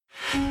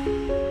Hi,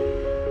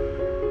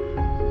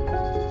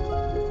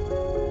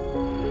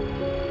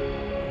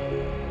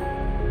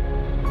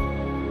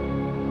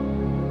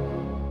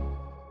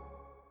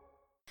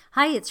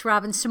 it's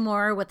Robin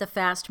Samora with the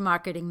Fast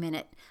Marketing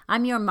Minute.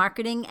 I'm your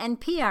marketing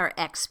and PR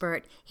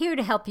expert, here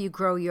to help you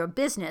grow your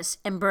business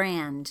and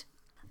brand.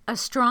 A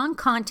strong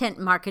content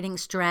marketing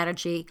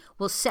strategy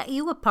will set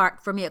you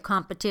apart from your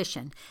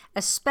competition,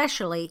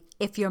 especially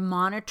if you're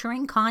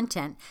monitoring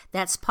content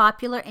that's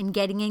popular and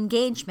getting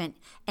engagement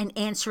and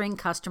answering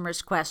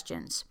customers'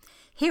 questions.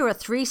 Here are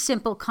 3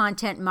 simple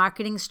content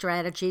marketing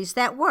strategies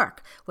that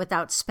work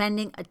without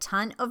spending a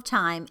ton of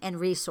time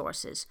and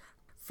resources.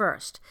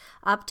 First,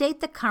 update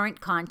the current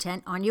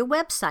content on your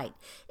website.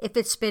 If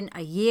it's been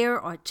a year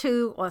or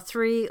 2 or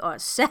 3 or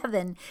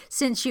 7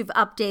 since you've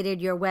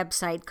updated your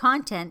website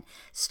content,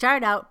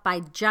 start out by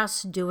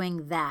just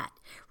doing that.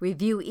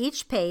 Review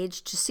each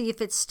page to see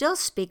if it still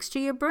speaks to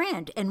your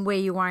brand and where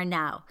you are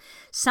now.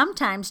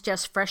 Sometimes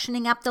just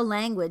freshening up the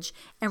language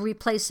and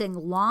replacing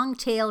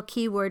long-tail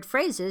keyword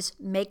phrases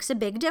makes a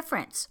big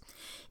difference.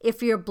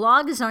 If your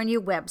blog is on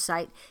your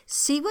website,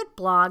 see what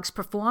blogs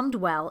performed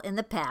well in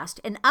the past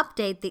and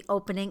update the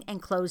opening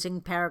and closing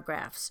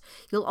paragraphs.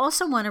 You'll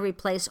also want to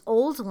replace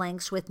old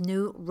links with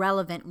new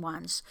relevant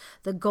ones.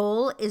 The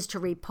goal is to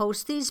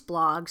repost these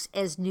blogs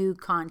as new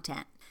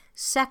content.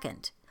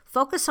 Second,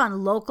 focus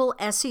on local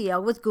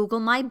SEO with Google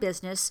My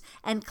Business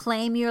and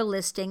claim your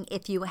listing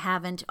if you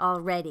haven't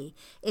already.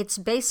 It's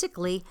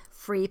basically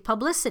free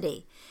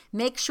publicity.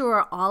 Make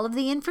sure all of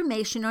the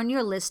information on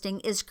your listing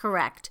is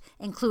correct,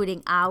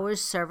 including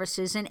hours,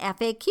 services, and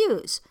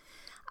FAQs.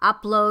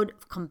 Upload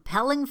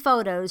compelling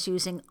photos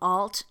using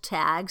alt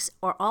tags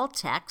or alt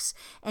text,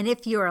 and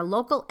if you're a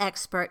local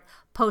expert,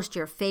 post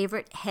your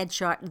favorite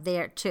headshot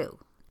there too.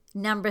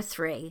 Number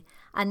 3,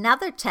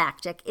 another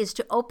tactic is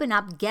to open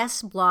up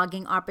guest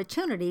blogging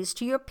opportunities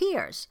to your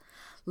peers.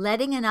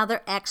 Letting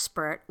another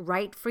expert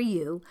write for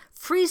you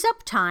frees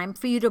up time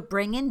for you to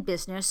bring in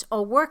business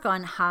or work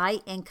on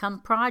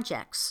high-income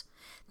projects.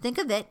 Think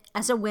of it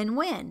as a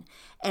win-win.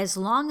 As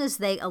long as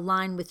they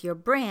align with your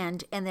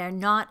brand and they're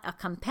not a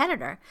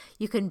competitor,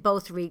 you can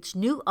both reach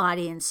new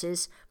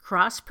audiences,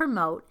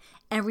 cross-promote,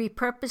 and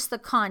repurpose the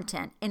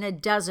content in a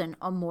dozen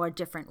or more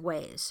different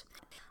ways.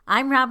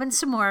 I'm Robin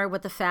Samora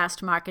with the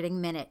Fast Marketing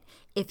Minute.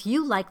 If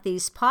you like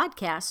these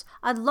podcasts,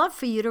 I'd love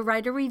for you to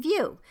write a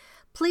review.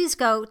 Please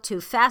go to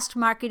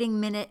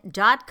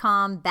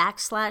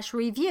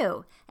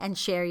fastmarketingminute.com/review and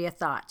share your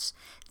thoughts.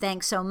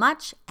 Thanks so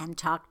much, and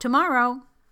talk tomorrow.